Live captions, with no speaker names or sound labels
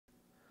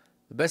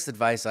The best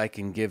advice I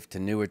can give to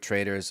newer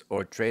traders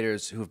or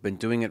traders who've been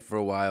doing it for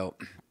a while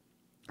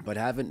but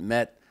haven't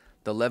met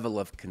the level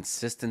of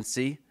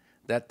consistency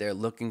that they're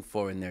looking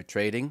for in their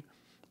trading,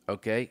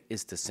 okay,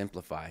 is to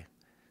simplify.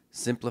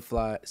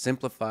 Simplify,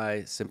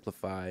 simplify,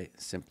 simplify,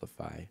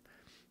 simplify.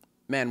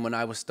 Man, when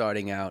I was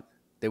starting out,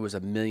 there was a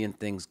million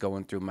things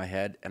going through my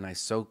head, and I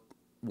so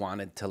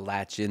wanted to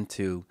latch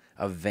into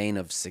a vein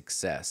of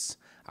success.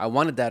 I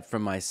wanted that for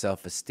my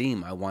self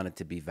esteem. I wanted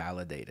to be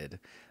validated.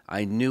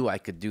 I knew I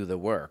could do the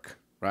work,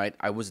 right?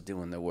 I was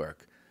doing the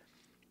work.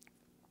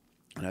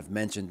 And I've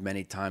mentioned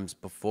many times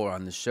before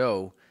on the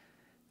show,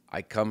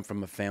 I come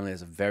from a family that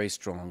has a very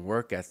strong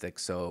work ethic.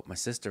 So my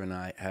sister and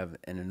I have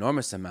an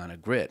enormous amount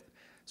of grit.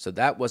 So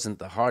that wasn't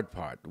the hard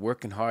part.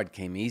 Working hard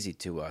came easy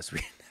to us.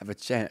 We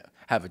didn't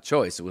have a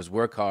choice. It was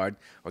work hard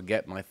or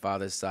get my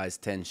father's size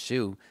 10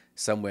 shoe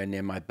somewhere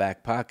near my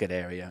back pocket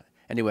area.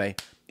 Anyway,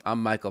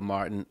 I'm Michael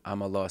Martin.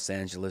 I'm a Los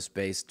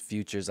Angeles-based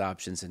futures,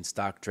 options, and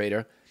stock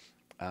trader.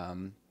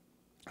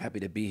 Happy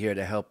to be here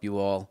to help you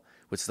all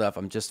with stuff.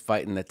 I'm just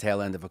fighting the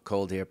tail end of a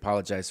cold here.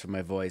 Apologize for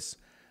my voice,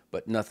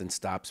 but nothing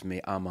stops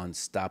me. I'm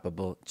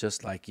unstoppable,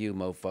 just like you,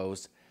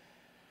 mofos.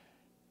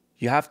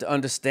 You have to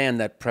understand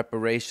that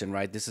preparation,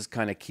 right? This is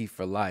kind of key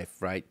for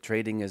life, right?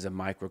 Trading is a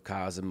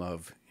microcosm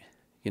of,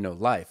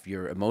 life.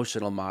 Your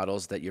emotional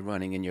models that you're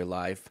running in your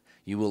life,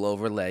 you will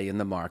overlay in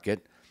the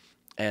market.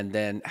 And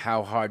then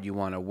how hard you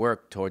want to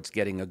work towards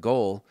getting a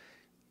goal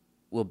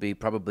will be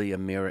probably a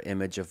mirror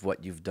image of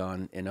what you've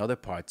done in other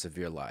parts of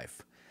your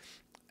life.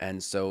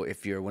 And so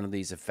if you're one of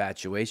these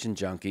infatuation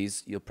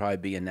junkies, you'll probably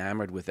be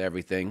enamored with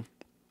everything.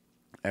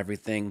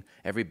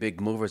 Every big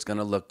mover is going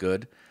to look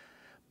good,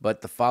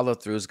 but the follow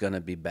through is going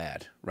to be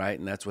bad, right?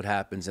 And that's what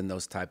happens in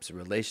those types of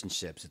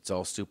relationships. It's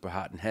all super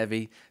hot and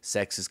heavy.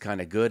 Sex is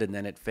kind of good, and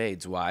then it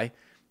fades. Why?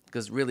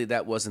 Because really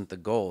that wasn't the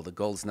goal. The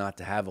goal is not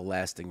to have a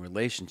lasting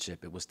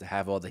relationship. It was to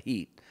have all the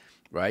heat,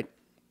 right?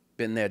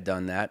 Been there,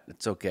 done that.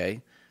 It's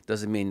okay.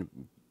 Doesn't mean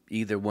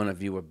either one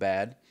of you are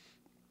bad.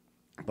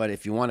 But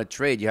if you want to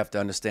trade, you have to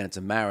understand it's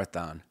a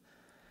marathon.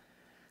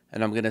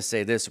 And I'm going to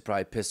say this will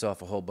probably piss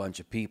off a whole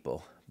bunch of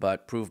people,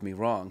 but prove me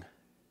wrong.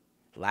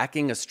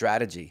 Lacking a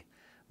strategy,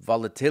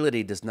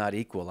 volatility does not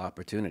equal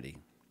opportunity.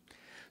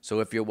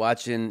 So if you're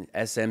watching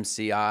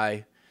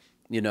SMCI,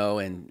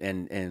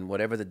 and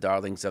whatever the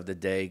darlings of the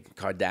day,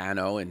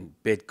 Cardano and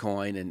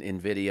Bitcoin and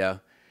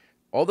Nvidia,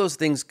 all those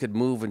things could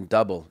move and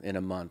double in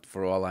a month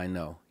for all I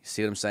know. You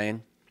see what I'm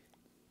saying?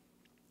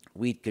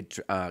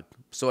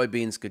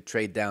 Soybeans could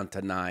trade down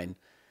to 9.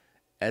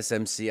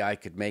 SMCI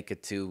could make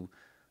it to,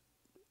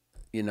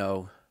 who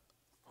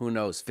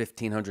knows,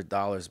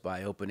 $1,500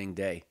 by opening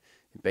day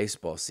in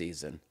baseball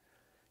season.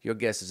 Your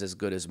guess is as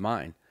good as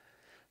mine.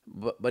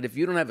 But if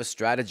you don't have a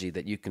strategy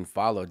that you can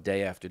follow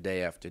day after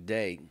day after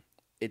day,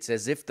 it's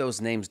as if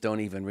those names don't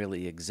even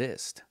really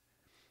exist.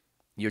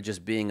 You're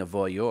just being a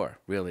voyeur,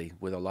 really,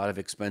 with a lot of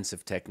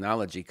expensive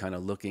technology kind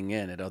of looking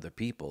in at other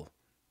people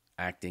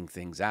acting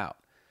things out.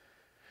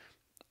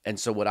 And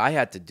so what I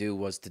had to do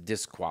was to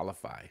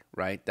disqualify,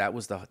 right? That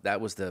was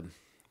the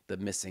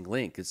missing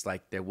link. It's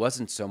like there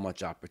wasn't so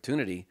much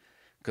opportunity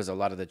because a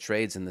lot of the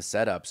trades and the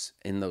setups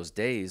in those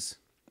days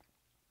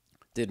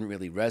didn't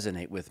really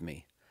resonate with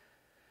me.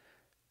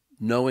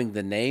 Knowing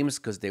the names,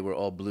 because they were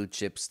all blue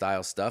chip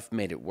style stuff,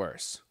 made it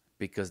worse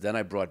because then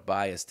I brought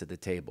bias to the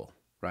table,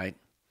 right?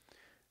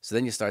 So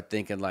then you start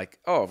thinking like,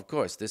 oh, of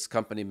course, this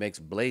company makes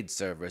blade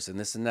servers and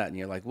this and that. And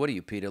you're like, what are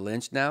you, Peter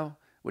Lynch now?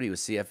 What are you, a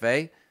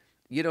CFA?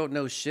 You don't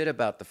know shit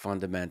about the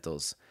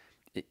fundamentals.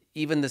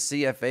 Even the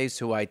CFAs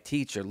who I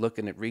teach are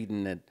looking at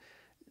reading at,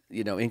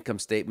 income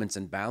statements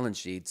and balance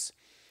sheets.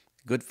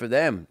 Good for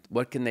them.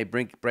 What can they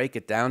break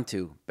it down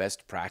to?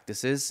 Best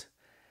practices?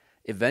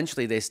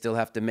 Eventually, they still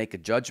have to make a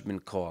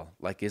judgment call.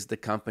 Like, is the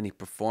company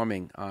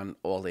performing on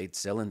all 8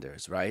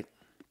 cylinders, right?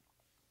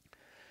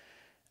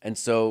 And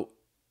so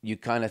you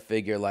kind of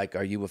figure like,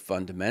 are you a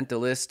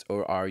fundamentalist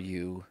or are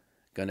you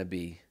going to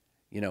be,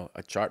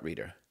 a chart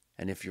reader?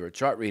 And if you're a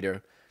chart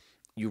reader,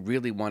 you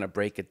really want to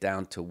break it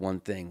down to one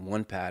thing,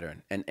 one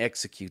pattern, and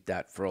execute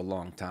that for a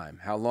long time.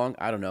 How long?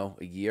 I don't know,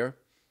 a year?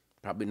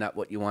 Probably not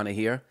what you want to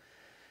hear.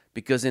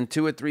 Because in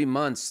 2 or 3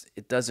 months,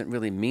 it doesn't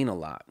really mean a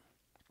lot.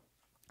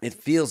 It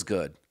feels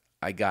good.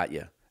 I got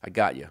you.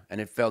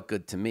 And it felt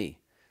good to me.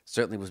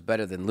 Certainly was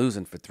better than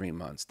losing for 3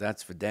 months.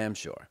 That's for damn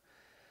sure.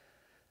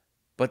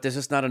 But there's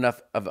just not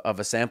enough of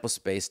a sample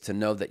space to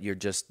know that you're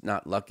just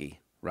not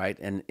lucky, right?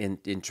 And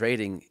in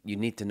trading, you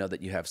need to know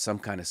that you have some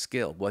kind of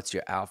skill. What's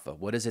your alpha?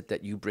 What is it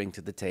that you bring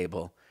to the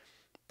table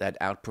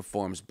that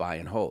outperforms buy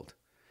and hold?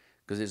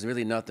 Because there's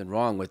really nothing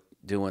wrong with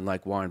doing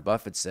like Warren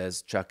Buffett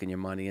says, chucking your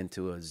money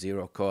into a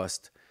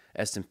zero-cost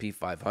S&P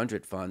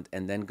 500 fund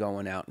and then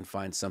going out and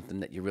find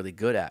something that you're really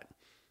good at.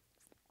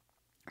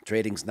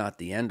 Trading's not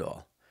the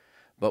end-all.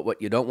 But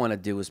what you don't want to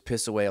do is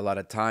piss away a lot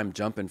of time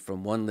jumping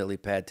from one lily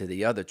pad to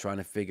the other trying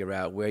to figure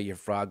out where your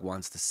frog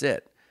wants to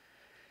sit.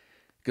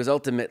 Because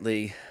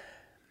ultimately,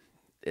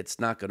 it's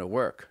not going to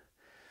work.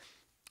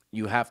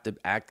 You have to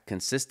act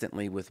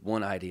consistently with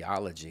one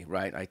ideology,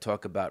 right? I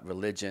talk about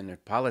religion or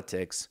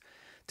politics.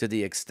 to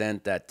the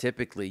extent that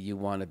typically you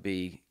want to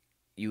be,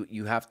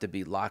 you have to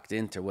be locked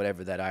into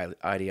whatever that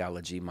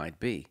ideology might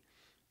be.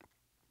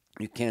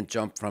 You can't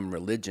jump from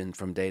religion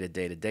from day to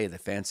day to day. The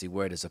fancy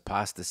word is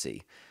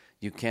apostasy.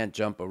 You can't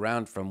jump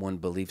around from one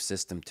belief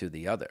system to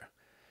the other,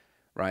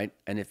 right?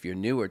 And if you're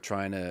newer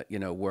trying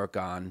to, work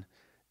on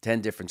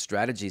 10 different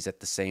strategies at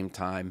the same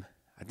time,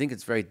 I think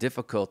it's very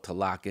difficult to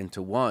lock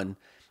into one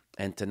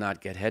and to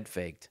not get head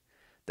faked.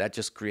 That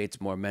just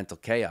creates more mental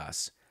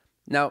chaos.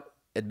 Now,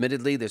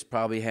 admittedly, there's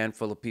probably a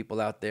handful of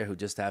people out there who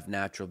just have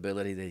natural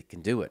ability, they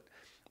can do it,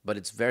 but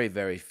it's very,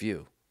 very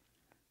few.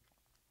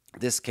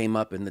 This came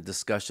up in the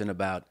discussion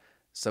about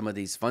some of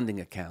these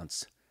funding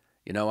accounts.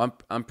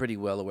 I'm pretty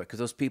well aware because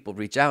those people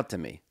reach out to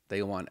me.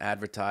 They want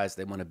advertised.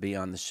 They want to be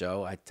on the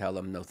show. I tell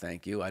them, no,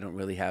 thank you. I don't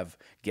really have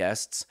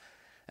guests.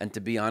 And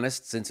to be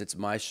honest, since it's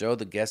my show,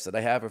 the guests that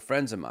I have are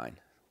friends of mine.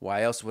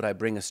 Why else would I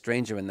bring a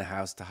stranger in the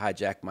house to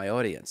hijack my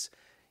audience?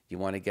 You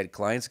want to get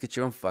clients? Get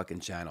your own fucking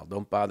channel.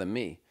 Don't bother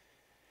me.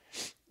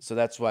 So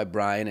that's why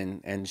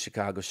Brian and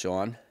Chicago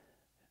Sean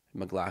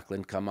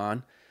McLaughlin come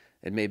on,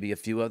 and maybe a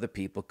few other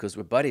people, because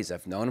we're buddies.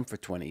 I've known them for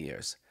 20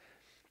 years,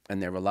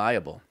 and they're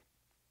reliable.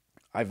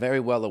 I'm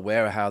very well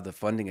aware of how the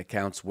funding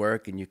accounts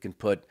work, and you can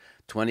put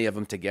 20 of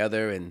them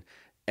together and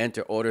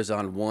enter orders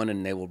on one,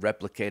 and they will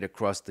replicate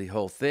across the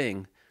whole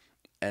thing,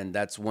 and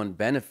that's one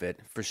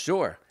benefit for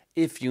sure,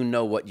 if you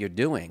know what you're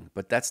doing.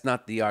 But that's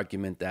not the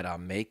argument that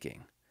I'm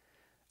making.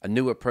 A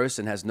newer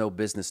person has no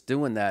business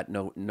doing that,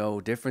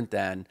 no different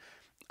than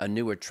a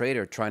newer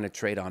trader trying to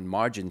trade on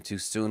margin too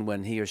soon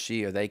when he or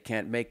she or they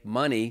can't make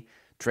money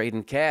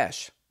trading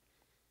cash.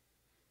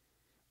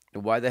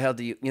 Why the hell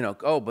do you,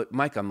 oh, but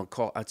Mike, I'm a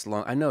call, that's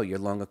long. I know you're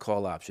long a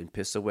call option.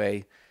 Piss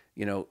away,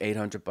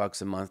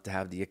 $800 a month to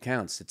have the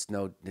accounts. It's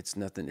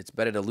nothing. It's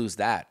better to lose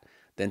that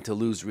than to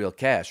lose real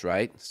cash,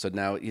 right? So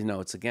now,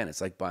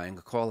 it's like buying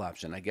a call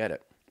option. I get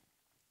it.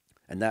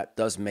 And that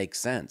does make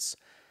sense.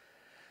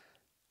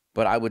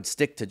 But I would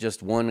stick to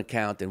just one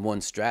account and one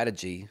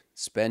strategy,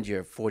 spend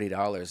your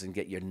 $40 and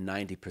get your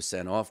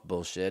 90% off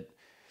bullshit,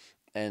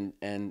 and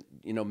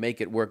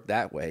make it work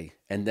that way.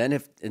 And then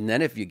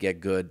if you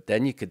get good,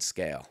 then you could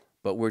scale.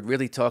 But we're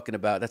really talking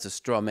about, that's a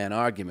straw man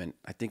argument.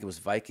 I think it was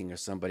Viking or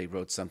somebody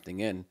wrote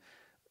something in,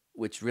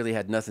 which really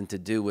had nothing to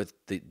do with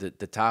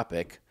the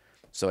topic.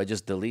 So I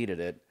just deleted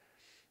it.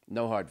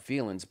 No hard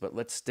feelings, but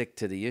let's stick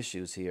to the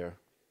issues here.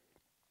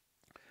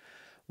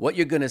 What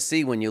you're going to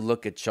see when you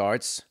look at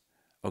charts,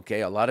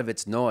 okay, a lot of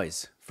it's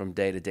noise from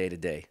day to day to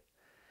day.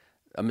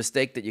 A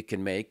mistake that you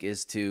can make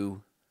is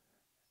to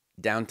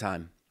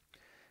downtime.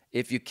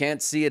 If you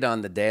can't see it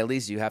on the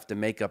dailies, you have to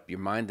make up your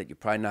mind that you're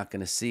probably not going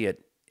to see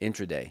it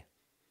intraday.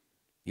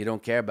 You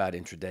don't care about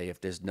intraday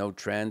if there's no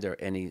trend or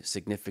any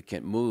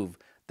significant move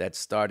that's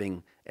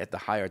starting at the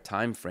higher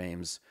time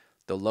frames.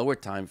 The lower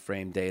time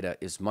frame data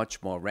is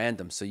much more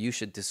random, so you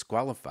should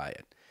disqualify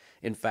it.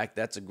 In fact,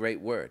 that's a great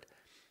word.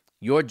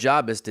 Your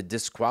job is to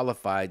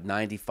disqualify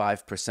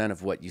 95%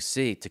 of what you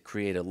see, to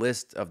create a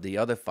list of the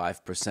other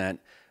 5%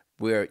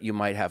 where you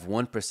might have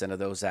 1% of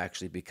those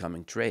actually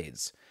becoming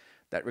trades.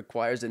 That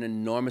requires an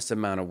enormous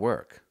amount of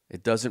work.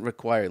 It doesn't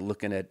require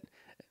looking at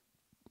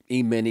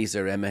E-minis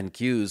or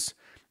MNQs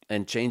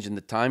and changing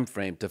the time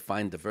frame to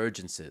find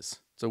divergences.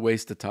 It's a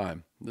waste of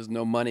time. There's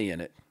no money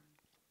in it.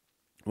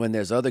 When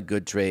there's other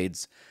good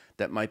trades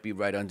that might be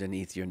right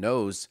underneath your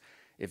nose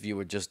if you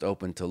were just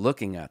open to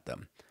looking at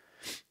them.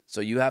 So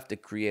you have to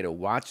create a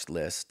watch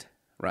list,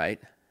 right?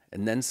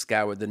 And then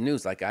scour the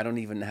news. Like, I don't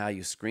even know how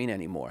you screen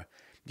anymore.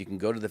 You can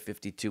go to the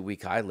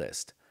 52-week high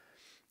list.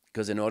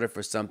 Because in order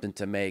for something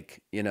to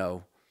make,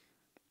 100%,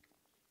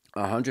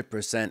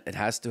 it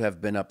has to have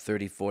been up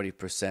 30,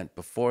 40%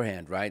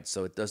 beforehand, right?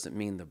 So it doesn't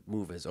mean the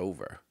move is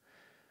over.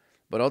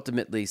 But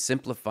ultimately,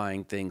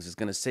 simplifying things is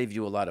going to save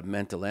you a lot of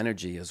mental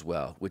energy as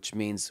well, which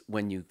means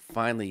when you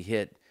finally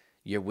hit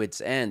your wit's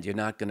end, you're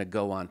not going to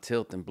go on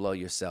tilt and blow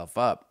yourself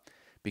up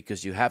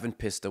because you haven't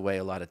pissed away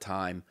a lot of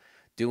time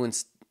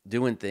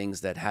doing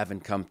things that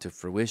haven't come to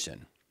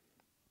fruition,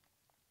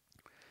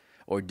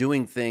 or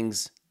doing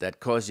things that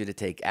cause you to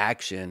take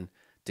action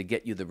to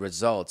get you the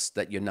results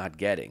that you're not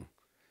getting,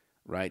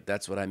 right?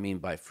 That's what I mean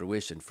by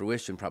fruition.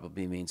 Fruition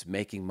probably means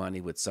making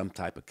money with some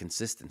type of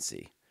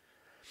consistency.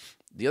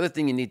 The other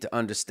thing you need to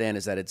understand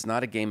is that it's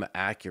not a game of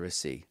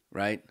accuracy,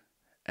 right?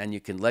 And you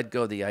can let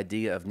go the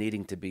idea of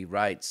needing to be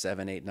right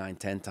 7, 8, 9,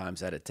 10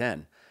 times out of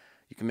 10.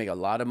 You can make a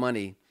lot of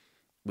money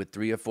with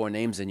 3 or 4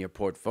 names in your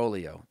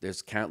portfolio.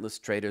 There's countless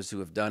traders who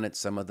have done it.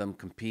 Some of them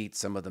compete,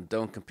 some of them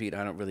don't compete.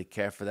 I don't really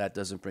care for that. It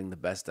doesn't bring the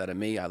best out of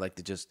me. I like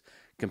to just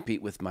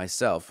compete with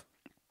myself.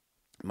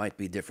 It might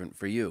be different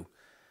for you.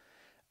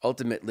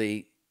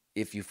 Ultimately,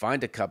 if you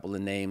find a couple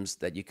of names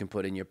that you can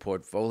put in your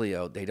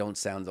portfolio, they don't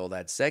sound all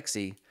that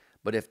sexy,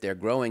 but if they're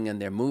growing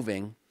and they're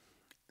moving,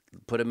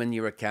 put them in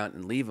your account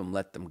and leave them,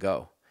 let them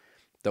go.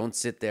 Don't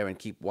sit there and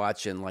keep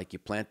watching like you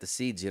plant the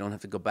seeds. You don't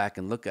have to go back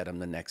and look at them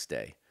the next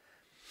day.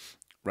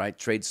 Right?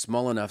 Trade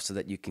small enough so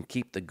that you can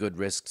keep the good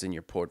risks in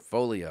your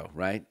portfolio,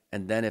 right?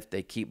 And then if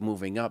they keep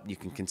moving up, you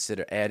can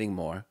consider adding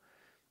more.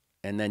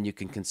 And then you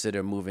can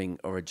consider moving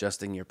or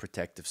adjusting your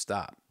protective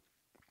stop.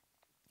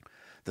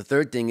 The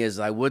third thing is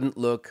I wouldn't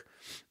look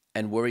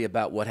and worry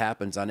about what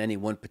happens on any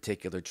one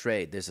particular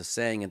trade. There's a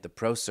saying in the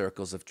pro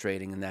circles of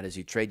trading, and that is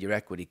you trade your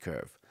equity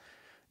curve.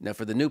 Now,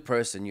 for the new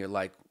person, you're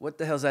like, what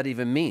the hell does that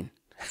even mean?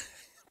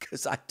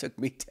 Because it took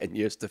me 10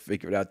 years to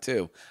figure it out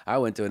too. I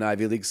went to an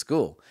Ivy League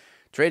school.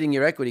 Trading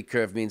your equity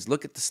curve means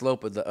look at the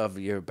slope of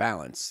your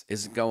balance.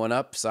 Is it going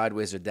up,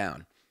 sideways, or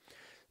down?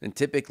 And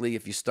typically,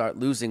 if you start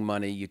losing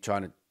money, you try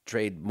to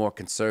trade more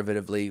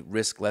conservatively,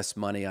 risk less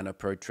money on a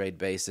per trade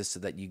basis so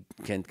that you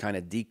can kind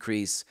of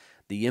decrease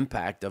the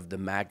impact of the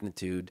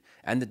magnitude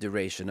and the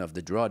duration of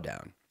the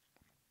drawdown,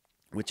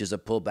 which is a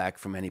pullback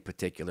from any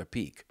particular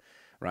peak,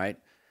 right?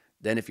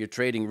 Then if you're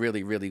trading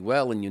really, really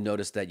well and you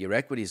notice that your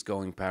equity is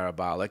going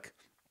parabolic,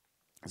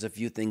 there's a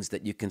few things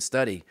that you can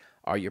study.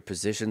 Are your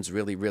positions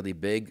really, really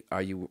big?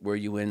 Were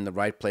you in the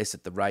right place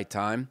at the right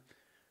time?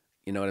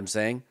 You know what I'm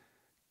saying?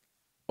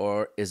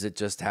 Or is it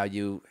just how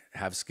you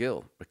have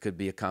skill? It could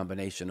be a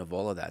combination of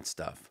all of that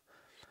stuff.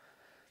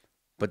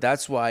 But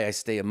that's why I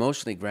stay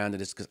emotionally grounded,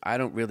 is because I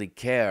don't really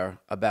care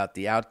about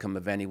the outcome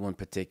of any one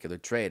particular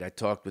trade. I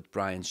talked with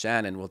Brian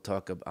Shannon. We'll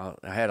talk about,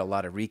 I had a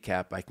lot of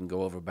recap I can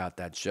go over about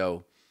that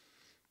show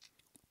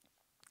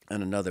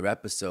in another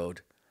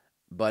episode.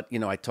 But,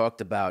 I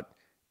talked about,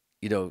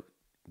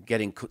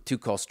 getting 2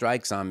 call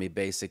strikes on me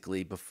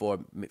basically before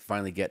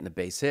finally getting the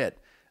base hit.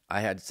 I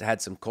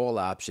had some call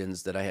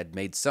options that I had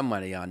made some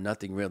money on,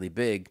 nothing really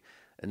big.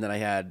 And then I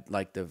had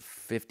like the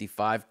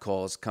 55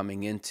 calls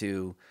coming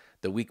into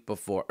the week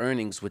before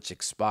earnings, which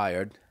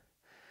expired.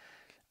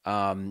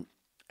 And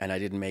I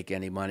didn't make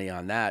any money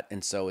on that.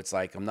 And so it's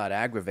like I'm not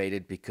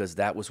aggravated because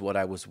that was what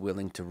I was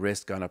willing to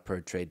risk on a per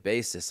trade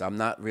basis. I'm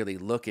not really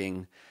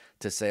looking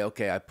to say,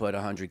 okay, I put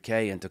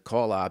 100K into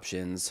call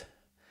options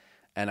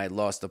and I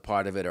lost a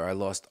part of it, or I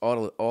lost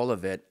all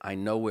of it. I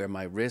know where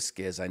my risk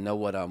is. I know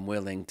what I'm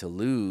willing to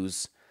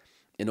lose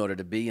in order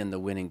to be in the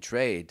winning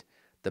trade.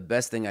 The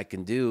best thing I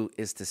can do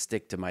is to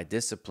stick to my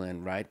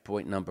discipline, right?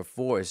 Point number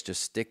 4 is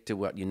just stick to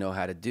what you know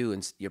how to do,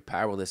 and you're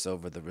powerless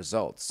over the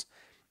results.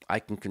 I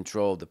can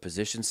control the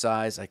position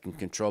size, I can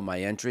control my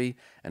entry,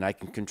 and I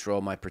can control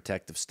my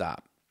protective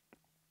stop.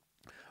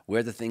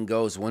 Where the thing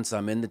goes once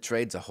I'm in the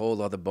trade's a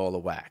whole other ball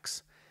of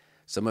wax.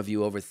 Some of you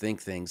overthink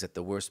things at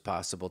the worst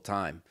possible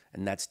time,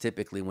 and that's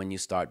typically when you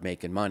start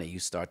making money. You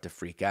start to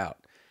freak out.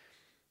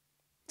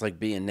 It's like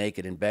being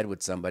naked in bed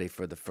with somebody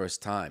for the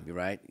first time,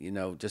 right?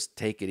 Just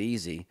take it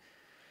easy.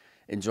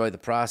 Enjoy the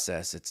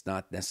process. It's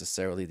not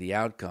necessarily the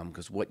outcome,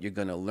 because what you're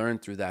going to learn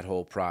through that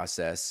whole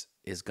process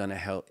is going to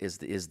help is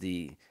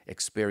the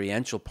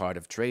experiential part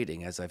of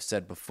trading, as I've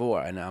said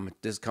before. And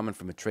this is coming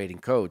from a trading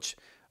coach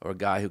or a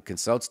guy who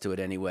consults to it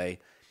anyway.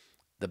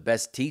 The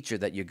best teacher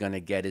that you're going to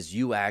get is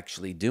you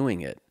actually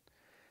doing it.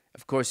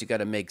 Of course, you got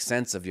to make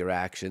sense of your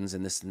actions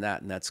and this and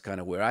that, and that's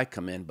kind of where I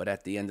come in. But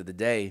at the end of the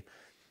day,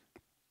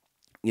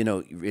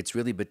 it's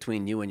really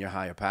between you and your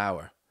higher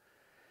power.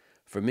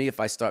 For me, if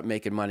I start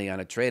making money on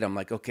a trade, I'm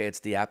like, okay,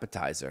 it's the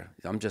appetizer.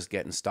 I'm just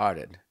getting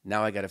started.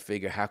 Now I got to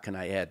figure, how can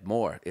I add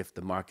more if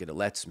the market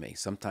lets me?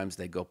 Sometimes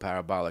they go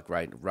parabolic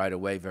right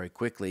away very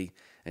quickly,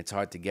 and it's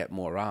hard to get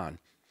more on.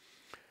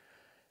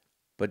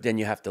 But then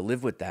you have to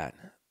live with that.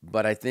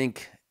 But I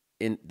think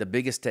the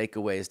biggest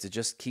takeaway is to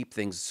just keep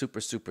things super,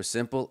 super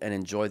simple and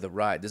enjoy the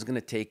ride. This is going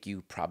to take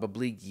you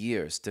probably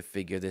years to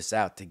figure this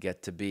out, to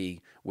get to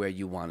be where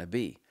you want to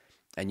be.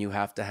 And you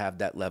have to have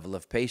that level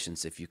of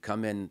patience. If you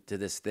come into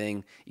this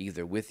thing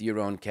either with your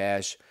own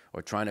cash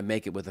or trying to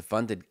make it with a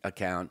funded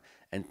account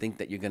and think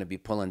that you're going to be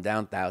pulling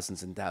down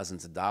thousands and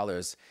thousands of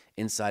dollars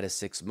inside of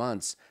 6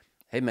 months,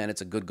 hey man, it's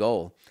a good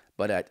goal,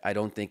 but I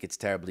don't think it's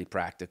terribly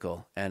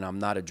practical. And I'm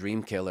not a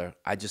dream killer.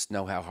 I just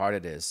know how hard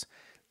it is.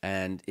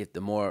 And if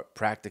the more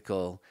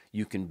practical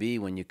you can be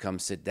when you come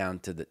sit down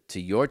to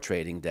your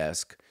trading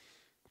desk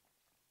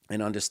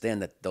and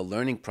understand that the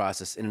learning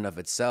process in and of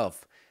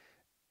itself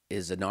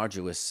is an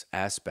arduous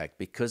aspect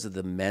because of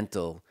the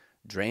mental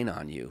drain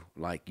on you.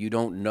 Like, you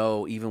don't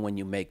know, even when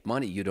you make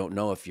money, you don't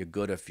know if you're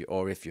good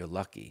or if you're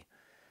lucky.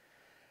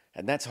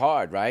 And that's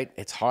hard, right?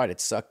 It's hard.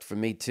 It sucked for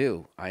me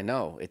too. I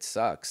know it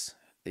sucks.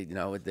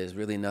 There's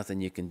really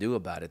nothing you can do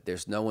about it.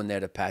 There's no one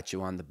there to pat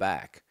you on the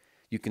back.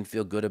 You can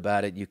feel good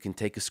about it. You can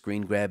take a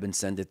screen grab and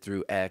send it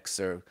through X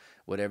or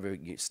whatever,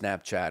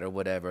 Snapchat or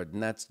whatever,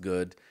 and that's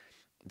good.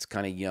 It's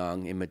kind of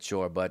young,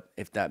 immature, but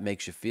if that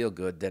makes you feel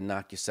good, then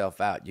knock yourself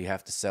out. You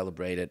have to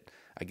celebrate it,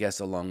 I guess,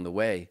 along the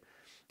way.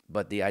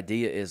 But the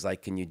idea is,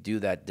 like, can you do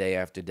that day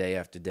after day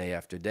after day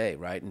after day,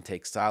 right? And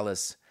take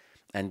solace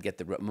and get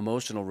the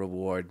emotional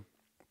reward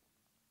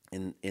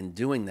in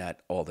doing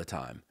that all the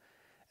time,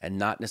 and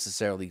not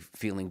necessarily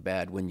feeling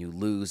bad when you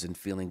lose and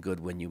feeling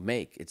good when you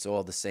make. It's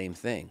all the same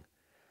thing.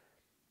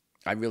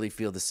 I really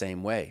feel the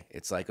same way.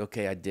 It's like,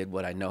 okay, I did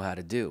what I know how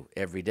to do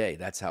every day.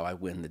 That's how I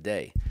win the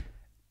day.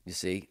 You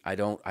see, I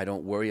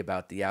don't worry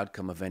about the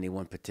outcome of any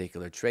one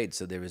particular trade,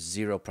 so there is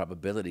zero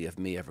probability of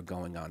me ever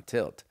going on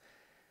tilt.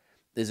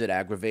 Is it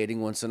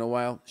aggravating once in a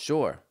while?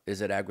 Sure.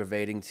 Is it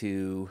aggravating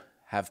to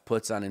have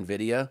puts on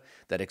Nvidia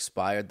that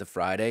expired the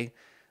Friday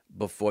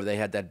before they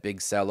had that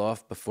big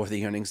sell-off before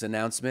the earnings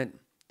announcement.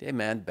 Hey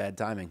man, bad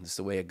timing. That's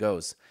the way it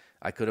goes.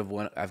 I could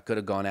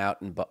have gone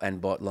out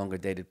and bought longer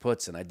dated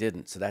puts, and I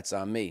didn't. So that's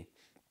on me.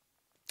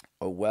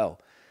 Oh well,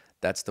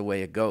 that's the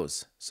way it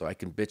goes. So I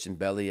can bitch and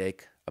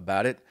bellyache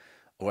about it,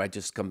 or I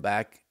just come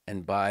back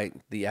and buy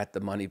the at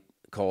the money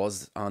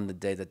calls on the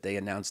day that they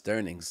announced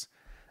earnings,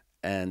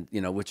 and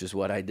which is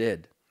what I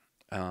did.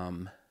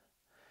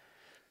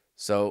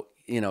 So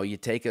you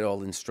take it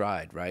all in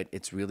stride, right?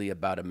 It's really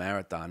about a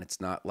marathon. It's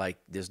not like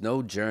there's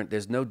no journey,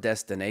 there's no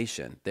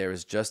destination. There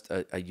is just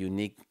a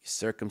unique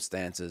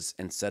circumstances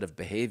and set of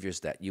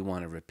behaviors that you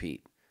want to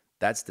repeat.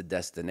 That's the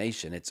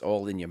destination. It's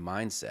all in your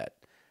mindset,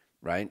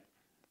 right?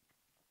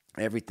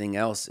 Everything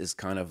else is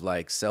kind of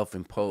like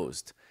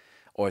self-imposed,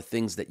 or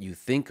things that you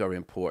think are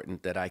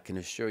important that I can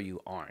assure you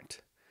aren't.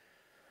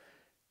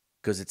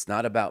 Because it's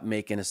not about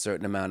making a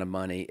certain amount of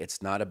money.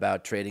 It's not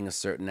about trading a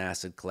certain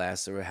asset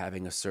class or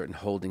having a certain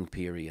holding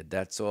period.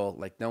 That's all.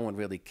 Like, no one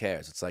really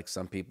cares. It's like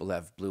some people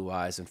have blue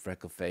eyes and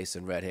freckle face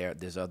and red hair.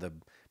 There's other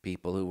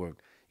people who are,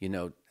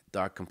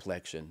 dark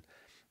complexion.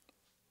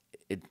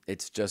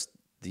 It's just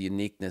the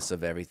uniqueness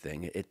of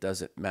everything. It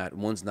doesn't matter.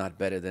 One's not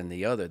better than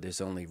the other. There's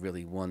only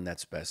really one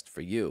that's best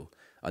for you.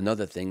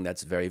 Another thing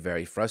that's very,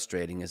 very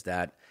frustrating is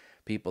that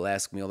people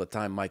ask me all the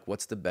time, Mike,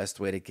 what's the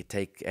best way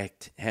to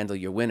handle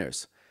your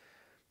winners?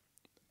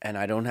 And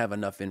I don't have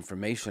enough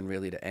information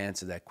really to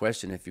answer that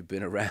question. If you've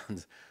been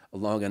around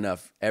long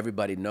enough,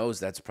 everybody knows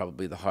that's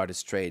probably the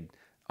hardest trade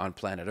on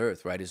planet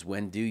Earth, right? Is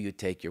when do you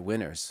take your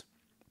winners?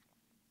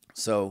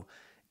 So,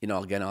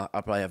 again, I'll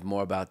probably have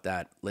more about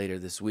that later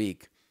this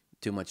week.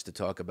 Too much to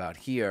talk about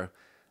here.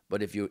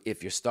 But if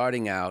you're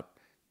starting out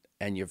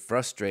and you're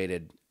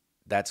frustrated,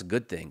 that's a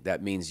good thing.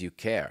 That means you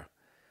care.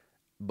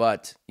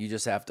 But you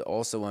just have to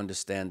also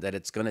understand that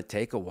it's going to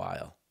take a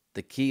while.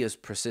 The key is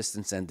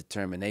persistence and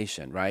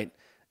determination, right?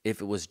 If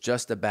it was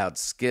just about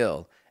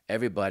skill,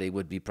 everybody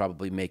would be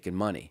probably making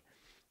money,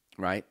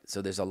 right?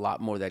 So there's a lot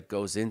more that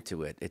goes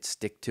into it. It's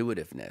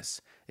stick-to-itiveness.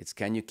 It's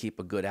can you keep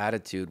a good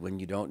attitude when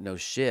you don't know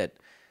shit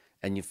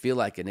and you feel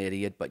like an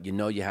idiot, but you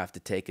know you have to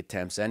take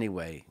attempts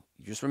anyway.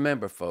 Just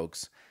remember,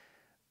 folks,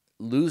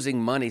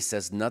 losing money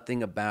says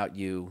nothing about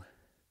you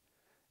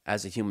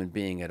as a human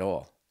being at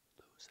all.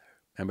 Loser.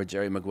 Remember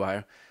Jerry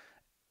Maguire?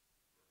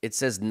 It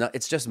says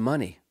it's just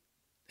money.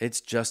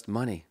 It's just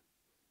money.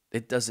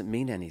 It doesn't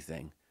mean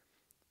anything.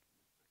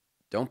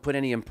 Don't put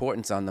any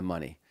importance on the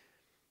money.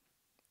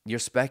 You're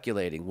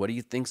speculating. What do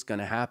you think's going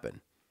to happen?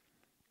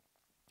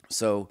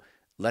 So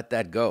let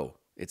that go.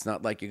 It's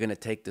not like you're going to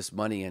take this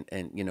money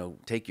and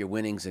take your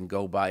winnings and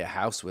go buy a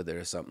house with it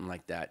or something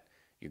like that.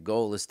 Your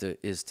goal is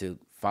to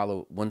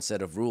follow one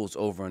set of rules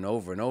over and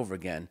over and over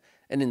again.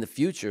 And in the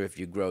future, if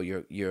you grow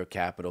your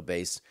capital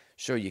base,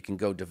 sure, you can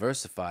go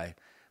diversify.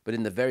 But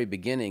in the very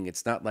beginning,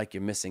 it's not like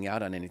you're missing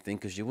out on anything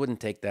because you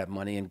wouldn't take that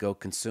money and go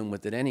consume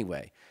with it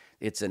anyway.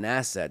 It's an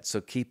asset, so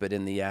keep it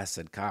in the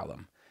asset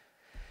column.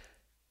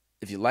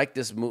 If you like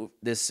this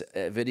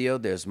video,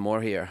 there's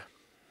more here.